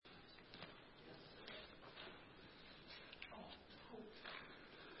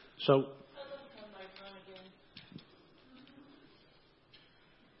So,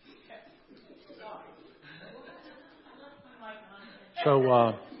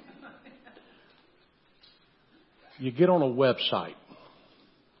 you get on a website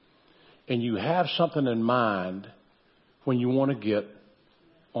and you have something in mind when you want to get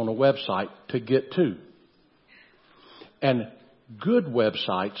on a website to get to. And good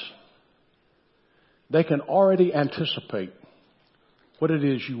websites, they can already anticipate what it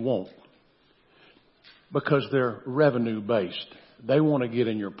is you want because they're revenue based. They want to get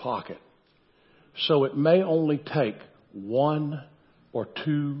in your pocket. So it may only take 1 or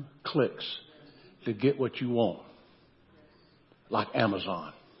 2 clicks to get what you want, like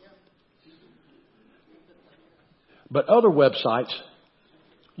Amazon. But other websites,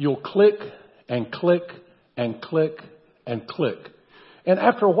 you'll click and click and click and click. And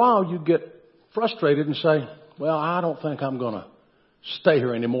after a while, you get frustrated and say, well, I don't think I'm going to stay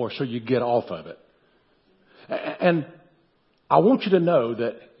here anymore. So you get off of it. And I want you to know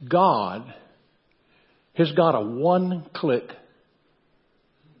that God has got a 1-click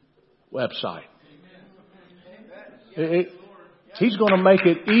website. He's going to make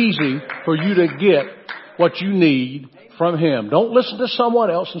it easy for you to get what you need from Him. Don't listen to someone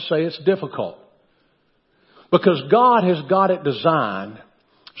else and say it's difficult. Because God has got it designed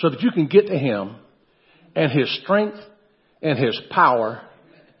so that you can get to Him and His strength and His power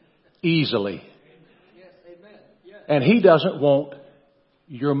easily. And He doesn't want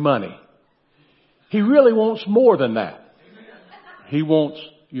your money. He really wants more than that. He wants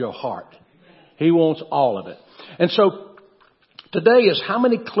your heart. He wants all of it. And so today is, how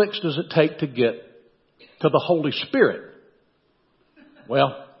many clicks does it take to get to the Holy Spirit?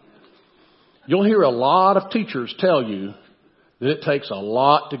 Well, you'll hear a lot of teachers tell you that it takes a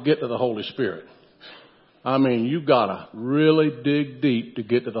lot to get to the Holy Spirit. I mean, you've got to really dig deep to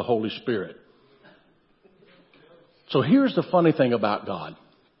get to the Holy Spirit. So here's the funny thing about God.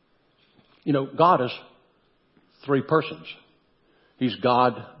 You know, God is 3 persons. He's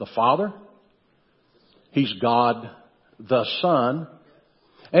God the Father. He's God the Son.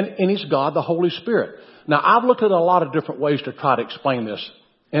 And He's God the Holy Spirit. Now, I've looked at a lot of different ways to try to explain this.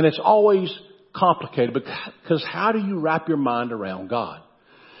 And it's always complicated because how do you wrap your mind around God?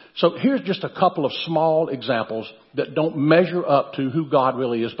 So here's just a couple of small examples that don't measure up to who God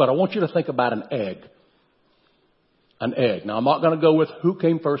really is. But I want you to think about an egg. An egg. Now, I'm not going to go with who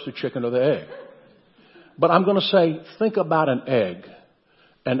came first, the chicken or the egg. But I'm going to say, think about an egg.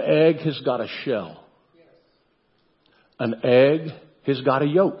 An egg has got a shell. An egg has got a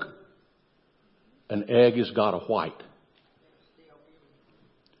yolk. An egg has got a white.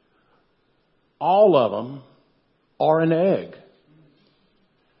 All of them are an egg.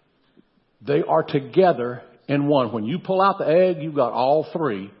 They are together in one. When you pull out the egg, you've got all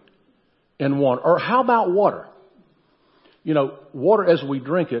 3 in one. Or how about water? You know, water as we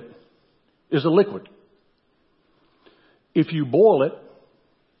drink it is a liquid. If you boil it,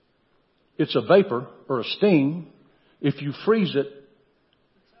 it's a vapor or a steam. If you freeze it,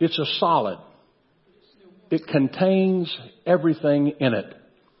 it's a solid. It contains everything in it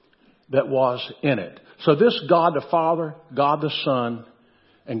that was in it. So this God the Father, God the Son,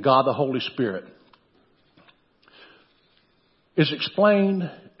 and God the Holy Spirit is explained,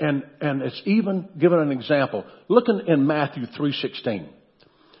 and it's even given an example. Looking in Matthew 3:16.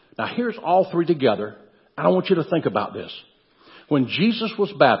 Now here's all 3 together, and I want you to think about this. When Jesus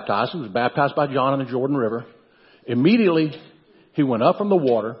was baptized, He was baptized by John in the Jordan River. Immediately He went up from the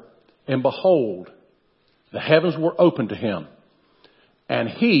water, and behold, the heavens were opened to Him. And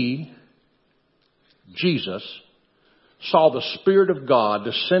He, Jesus, saw the Spirit of God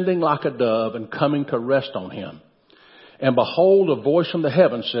descending like a dove and coming to rest on Him. And behold, a voice from the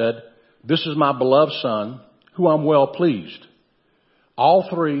heaven said, "This is my beloved Son, who I'm well pleased." All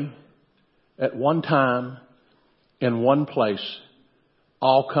 3 at one time, in one place,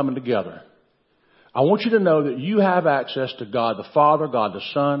 all coming together. I want you to know that you have access to God the Father, God the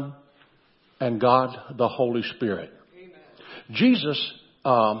Son, and God the Holy Spirit. Amen.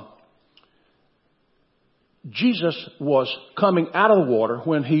 Jesus was coming out of the water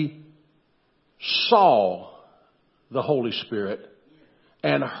when He saw the Holy Spirit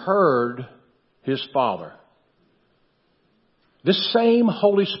and heard His Father. This same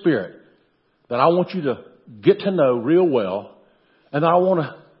Holy Spirit that I want you to get to know real well, and I want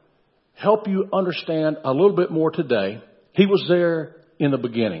to help you understand a little bit more today. He was there in the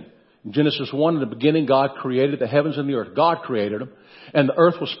beginning. In Genesis 1, in the beginning, God created the heavens and the earth. God created them. And the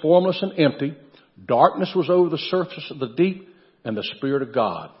earth was formless and empty. Darkness was over the surface of the deep, and the Spirit of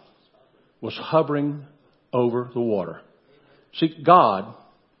God was hovering over the water. See, God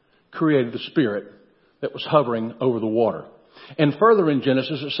created the spirit that was hovering over the water. And further in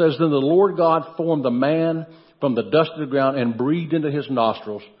Genesis, it says, then the Lord God formed the man from the dust of the ground and breathed into his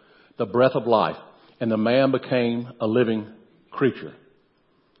nostrils the breath of life. And the man became a living creature.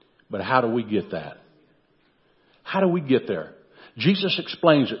 But how do we get that? How do we get there? Jesus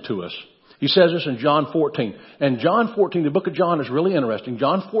explains it to us. He says this in John 14. And John 14, the book of John is really interesting.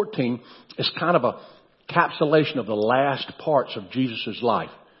 John 14 is kind of a encapsulation of the last parts of Jesus' life.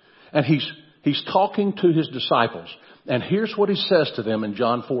 And he's talking to his disciples. And here's what he says to them in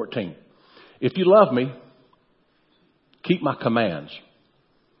John 14. If you love me, keep my commands.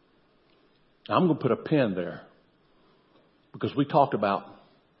 Now, I'm going to put a pin there because we talked about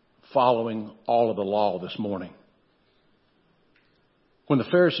following all of the law this morning. When the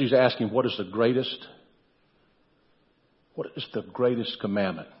Pharisees asked him, what is the greatest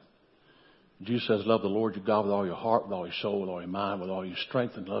commandment? Jesus says, love the Lord your God with all your heart, with all your soul, with all your mind, with all your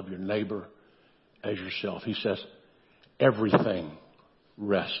strength, and love your neighbor as yourself. He says, everything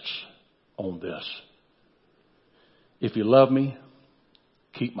rests on this. If you love me,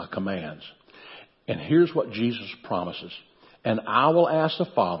 keep my commands. And here's what Jesus promises. And I will ask the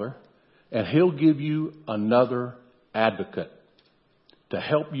Father, and he'll give you another advocate to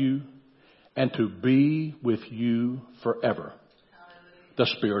help you and to be with you forever. The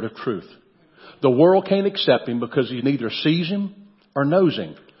Spirit of truth. The world can't accept him because he neither sees him or knows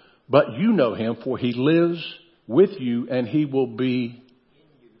him. But you know him, for he lives with you and he will be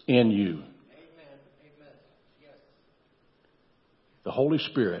in you. Amen. Yes. The Holy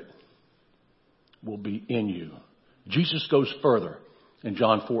Spirit will be in you. Jesus goes further in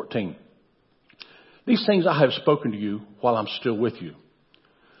John 14. These things I have spoken to you while I'm still with you.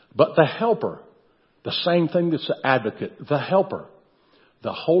 But the Helper, the same thing that's the advocate, the Helper,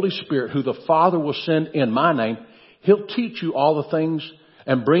 the Holy Spirit, who the Father will send in my name, he'll teach you all the things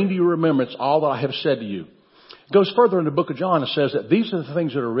and bring to your remembrance all that I have said to you. It goes further in the book of John and says that these are the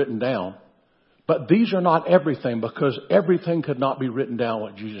things that are written down, but these are not everything because everything could not be written down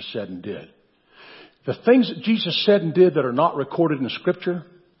what Jesus said and did. The things that Jesus said and did that are not recorded in Scripture,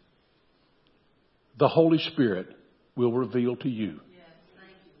 the Holy Spirit will reveal to you.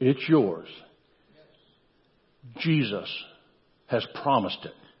 It's yours. Jesus has promised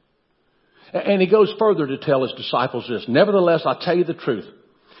it. And he goes further to tell his disciples this. Nevertheless, I tell you the truth.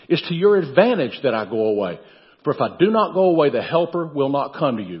 It's to your advantage that I go away. For if I do not go away, the Helper will not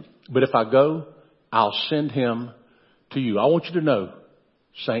come to you. But if I go, I'll send him to you. I want you to know,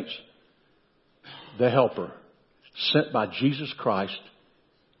 saints, the Helper sent by Jesus Christ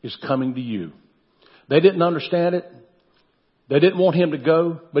is coming to you. They didn't understand it. They didn't want him to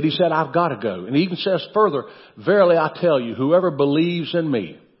go, but he said, I've got to go. And he even says further, verily I tell you, whoever believes in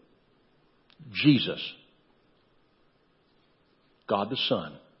me, Jesus, God the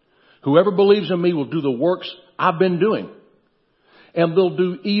Son, whoever believes in me will do the works I've been doing. And they'll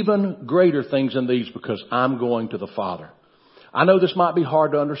do even greater things than these because I'm going to the Father. I know this might be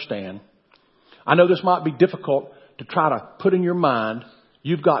hard to understand. I know this might be difficult to try to put in your mind.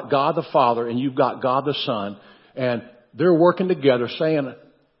 You've got God the Father and you've got God the Son, and they're working together saying,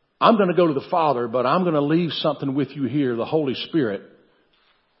 I'm going to go to the Father, but I'm going to leave something with you here, the Holy Spirit.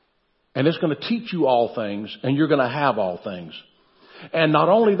 And it's going to teach you all things, and you're going to have all things. And not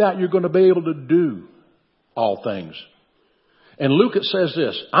only that, you're going to be able to do all things. And Luke, it says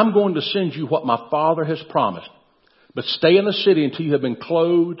this, I'm going to send you what my Father has promised, but stay in the city until you have been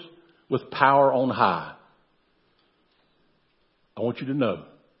clothed with power on high. I want you to know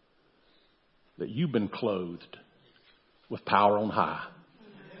that you've been clothed with power on high.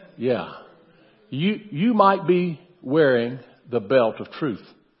 Yeah. You might be wearing the belt of truth.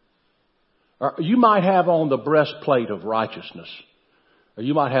 Or you might have on the breastplate of righteousness. Or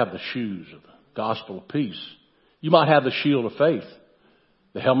you might have the shoes of the gospel of peace. You might have the shield of faith,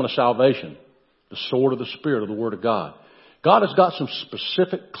 the helmet of salvation, the sword of the Spirit of the Word of God. God has got some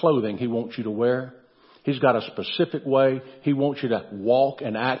specific clothing he wants you to wear. He's got a specific way he wants you to walk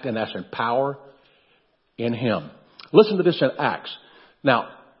and act, and that's in power in him. Listen to this in Acts. Now,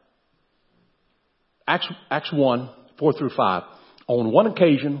 Acts 1, 4 through 5. On one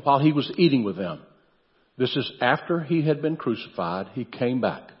occasion, while he was eating with them, this is after he had been crucified, he came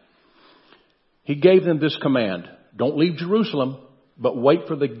back. He gave them this command. Don't leave Jerusalem, but wait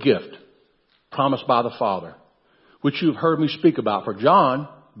for the gift promised by the Father, which you've heard me speak about. For John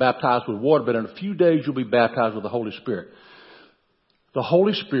baptized with water, but in a few days you'll be baptized with the Holy Spirit. The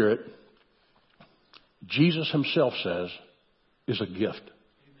Holy Spirit, Jesus himself says, is a gift.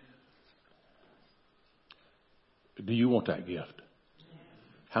 Do you want that gift?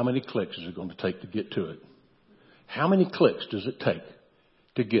 How many clicks is it going to take to get to it? How many clicks does it take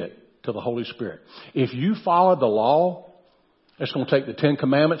to get to the Holy Spirit. If you follow the law, it's going to take the 10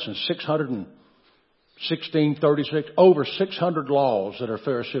 Commandments and 636, over 600 laws that are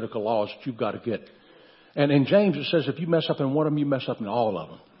Pharisaical laws that you've got to get. And in James it says if you mess up in one of them, you mess up in all of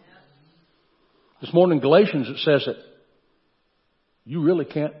them. This morning in Galatians it says that you really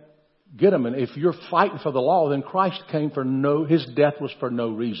can't get them. And if you're fighting for the law, then Christ came his death was for no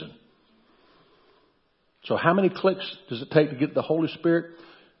reason. So how many clicks does it take to get the Holy Spirit?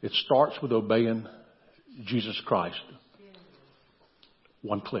 It starts with obeying Jesus Christ.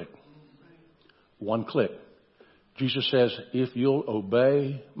 One click. One click. Jesus says, if you'll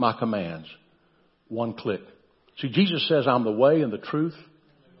obey my commands, one click. See, Jesus says, I'm the way and the truth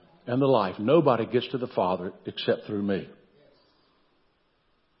and the life. Nobody gets to the Father except through me.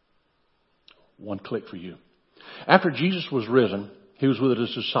 One click for you. After Jesus was risen, he was with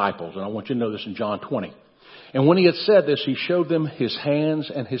his disciples. And I want you to know this in John 20. And when he had said this, he showed them his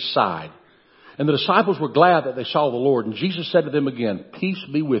hands and his side. And the disciples were glad that they saw the Lord. And Jesus said to them again, peace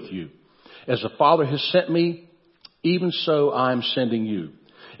be with you. As the Father has sent me, even so I am sending you.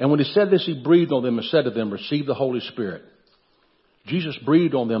 And when he said this, he breathed on them and said to them, receive the Holy Spirit. Jesus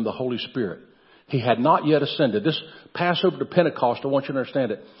breathed on them the Holy Spirit. He had not yet ascended. This Passover to Pentecost, I want you to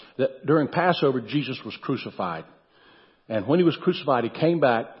understand it, that during Passover, Jesus was crucified. And when he was crucified, he came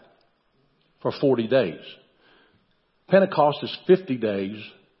back for 40 days. Pentecost is 50 days,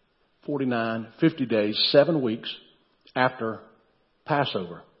 49, 50 days, 7 weeks after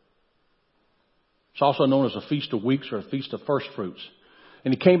Passover. It's also known as a Feast of Weeks or a Feast of First Fruits.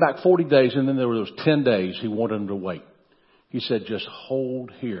 And he came back 40 days, and then there were those 10 days he wanted them to wait. He said, just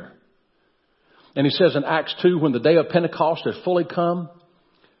hold here. And he says in Acts 2, when the day of Pentecost had fully come,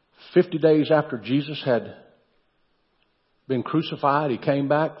 50 days after Jesus had been crucified, he came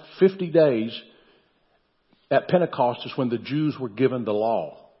back. 50 days at Pentecost is when the Jews were given the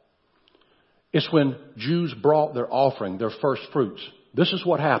law. It's when Jews brought their offering, their first fruits. This is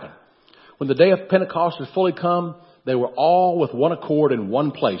what happened. When the day of Pentecost had fully come, they were all with one accord in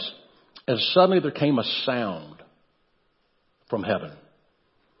one place. And suddenly there came a sound from heaven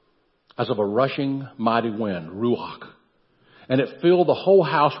as of a rushing mighty wind, ruach. And it filled the whole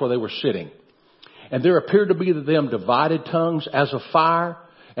house where they were sitting. And there appeared to be to them divided tongues as of fire,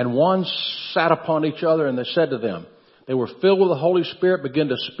 and one sat upon each other, and they said to them, they were filled with the Holy Spirit, began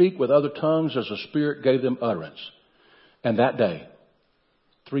to speak with other tongues as the Spirit gave them utterance. And that day,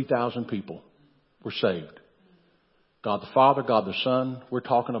 3,000 people were saved. God the Father, God the Son, we're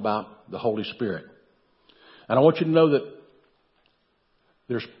talking about the Holy Spirit. And I want you to know that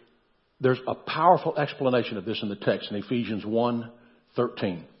there's a powerful explanation of this in the text in Ephesians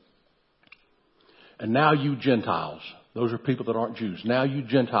 1:13. And now you Gentiles, those are people that aren't Jews, now you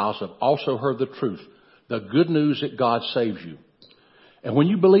Gentiles have also heard the truth, the good news that God saves you. And when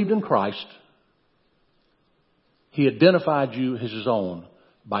you believed in Christ, he identified you as his own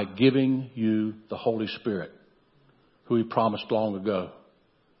by giving you the Holy Spirit, who he promised long ago.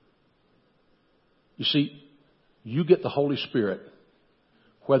 You see, you get the Holy Spirit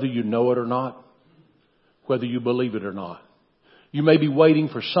whether you know it or not, whether you believe it or not. You may be waiting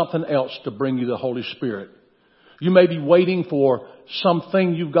for something else to bring you the Holy Spirit. You may be waiting for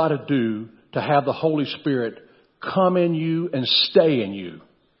something you've got to do to have the Holy Spirit come in you and stay in you.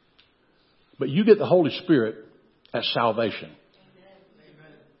 But you get the Holy Spirit at salvation.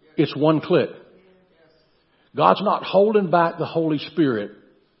 It's one click. God's not holding back the Holy Spirit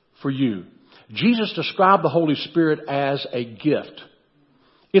for you. Jesus described the Holy Spirit as a gift.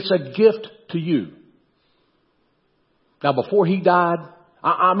 It's a gift to you. Now, before he died,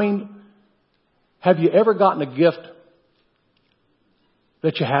 I mean, have you ever gotten a gift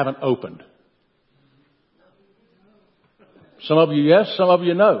that you haven't opened? Some of you yes, some of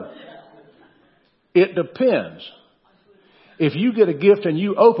you no. It depends. If you get a gift and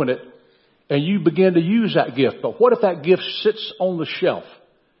you open it and you begin to use that gift, but what if that gift sits on the shelf?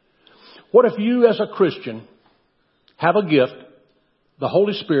 What if you as a Christian have a gift, the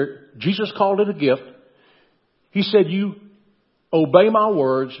Holy Spirit, Jesus called it a gift. He said, you obey my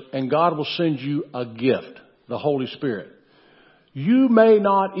words and God will send you a gift, the Holy Spirit. You may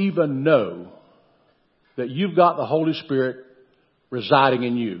not even know that you've got the Holy Spirit residing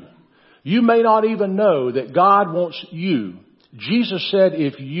in you. You may not even know that God wants you. Jesus said,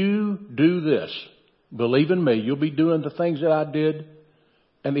 if you do this, believe in me, you'll be doing the things that I did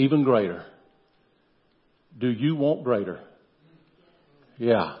and even greater. Do you want greater?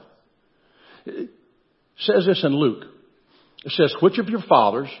 Yeah. It says this in Luke. It says, which of your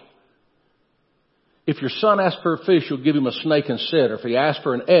fathers, if your son asks for a fish, you'll give him a snake instead. Or if he asks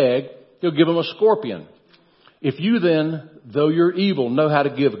for an egg, you'll give him a scorpion. If you then, though you're evil, know how to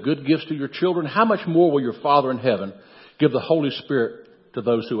give good gifts to your children, how much more will your Father in heaven give the Holy Spirit to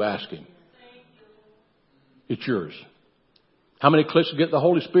those who ask Him? It's yours. How many clicks to get the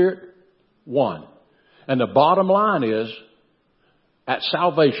Holy Spirit? 1. And the bottom line is, at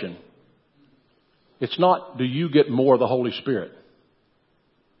salvation, it's not, do you get more of the Holy Spirit?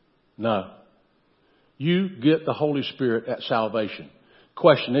 No. You get the Holy Spirit at salvation.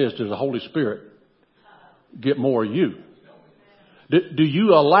 Question is, does the Holy Spirit get more of you? Do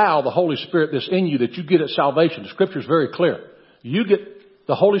you allow the Holy Spirit that's in you that you get at salvation? The Scripture is very clear. You get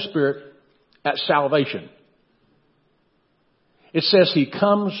the Holy Spirit at salvation. It says He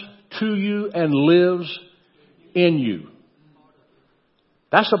comes to you and lives in you.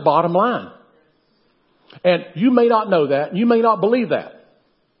 That's the bottom line. And you may not know that. You may not believe that.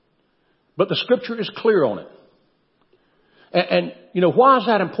 But the Scripture is clear on it. And you know, why is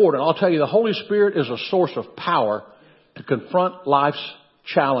that important? I'll tell you, the Holy Spirit is a source of power to confront life's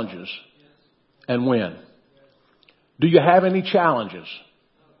challenges and win. Do you have any challenges?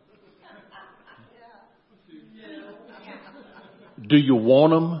 Do you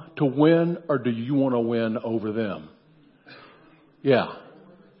want them to win, or do you want to win over them? Yeah.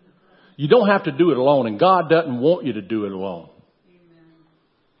 You don't have to do it alone, and God doesn't want you to do it alone.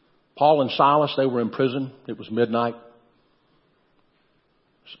 Paul and Silas, they were in prison. It was midnight.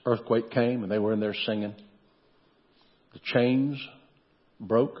 This earthquake came, and they were in there singing. The chains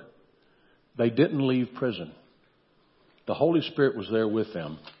broke. They didn't leave prison. The Holy Spirit was there with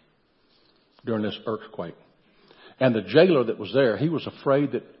them during this earthquake. And the jailer that was there, he was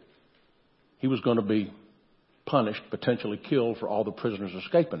afraid that he was going to be punished, potentially killed for all the prisoners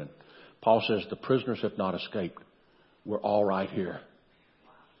escaping. And Paul says, the prisoners have not escaped. We're all right here.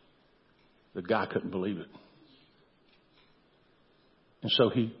 The guy couldn't believe it. And so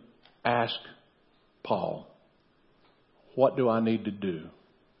he asked Paul, what do I need to do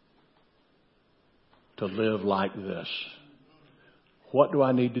to live like this? What do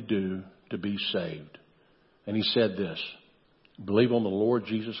I need to do to be saved? And he said this, believe on the Lord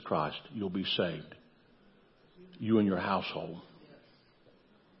Jesus Christ, you'll be saved. You and your household.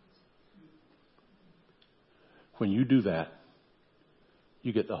 When you do that,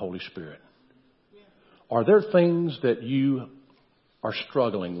 you get the Holy Spirit. Are there things that you are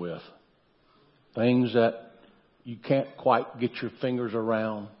struggling with? Things that you can't quite get your fingers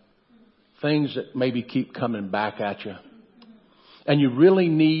around? Things that maybe keep coming back at you? And you really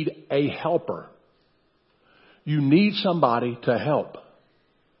need a helper. You need somebody to help.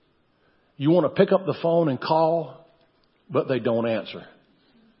 You want to pick up the phone and call, but they don't answer.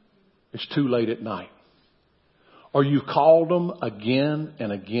 It's too late at night. Or you called them again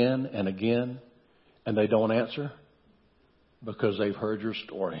and again and again, and they don't answer because they've heard your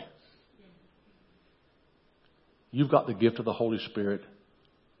story. You've got the gift of the Holy Spirit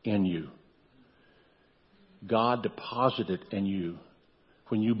in you. God deposited in you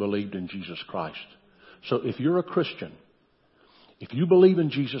when you believed in Jesus Christ. So if you're a Christian, if you believe in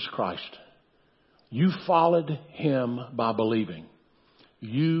Jesus Christ, you followed Him by believing.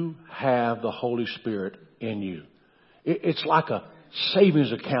 You have the Holy Spirit in you. It's like a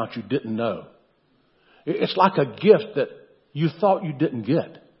savings account you didn't know. It's like a gift that you thought you didn't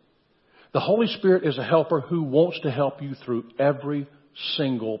get. The Holy Spirit is a helper who wants to help you through every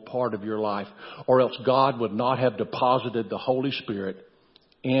single part of your life, or else God would not have deposited the Holy Spirit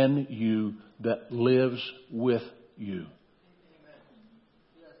in you that lives with you.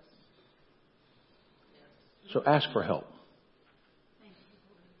 So ask for help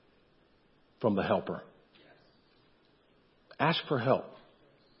from the helper. Ask for help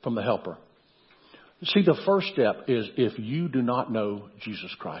from the helper. See, the first step is if you do not know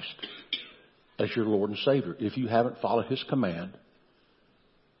Jesus Christ as your Lord and Savior, if you haven't followed His command,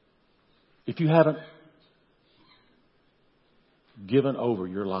 if you haven't given over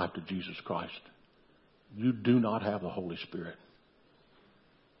your life to Jesus Christ, you do not have the Holy Spirit.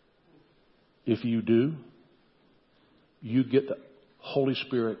 If you do, you get the Holy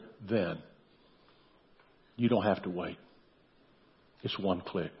Spirit then. You don't have to wait. It's one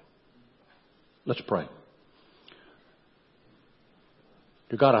click. Let's pray.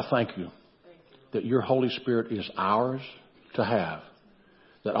 Dear God, I thank you that your Holy Spirit is ours to have.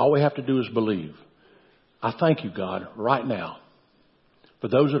 That all we have to do is believe. I thank you, God, right now for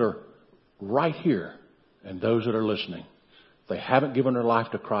those that are right here and those that are listening. They haven't given their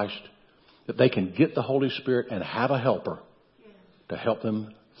life to Christ, that they can get the Holy Spirit and have a helper to help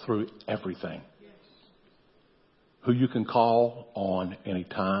them through everything. Who you can call on any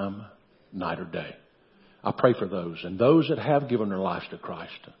time, night or day. I pray for those. And those that have given their lives to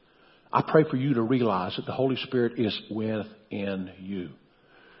Christ, I pray for you to realize that the Holy Spirit is within you.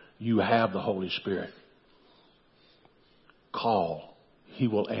 You have the Holy Spirit. Call. He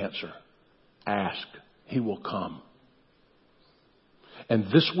will answer. Ask. He will come. And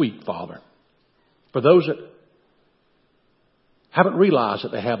this week, Father, for those that haven't realized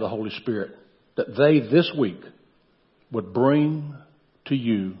that they have the Holy Spirit, that they this week would bring to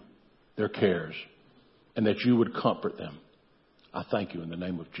you their cares and that you would comfort them. I thank you in the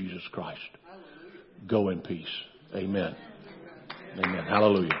name of Jesus Christ. Go in peace. Amen. Amen.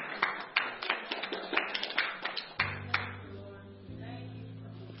 Hallelujah.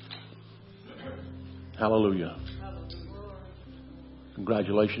 Hallelujah.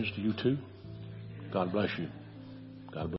 Congratulations to you too. God bless you.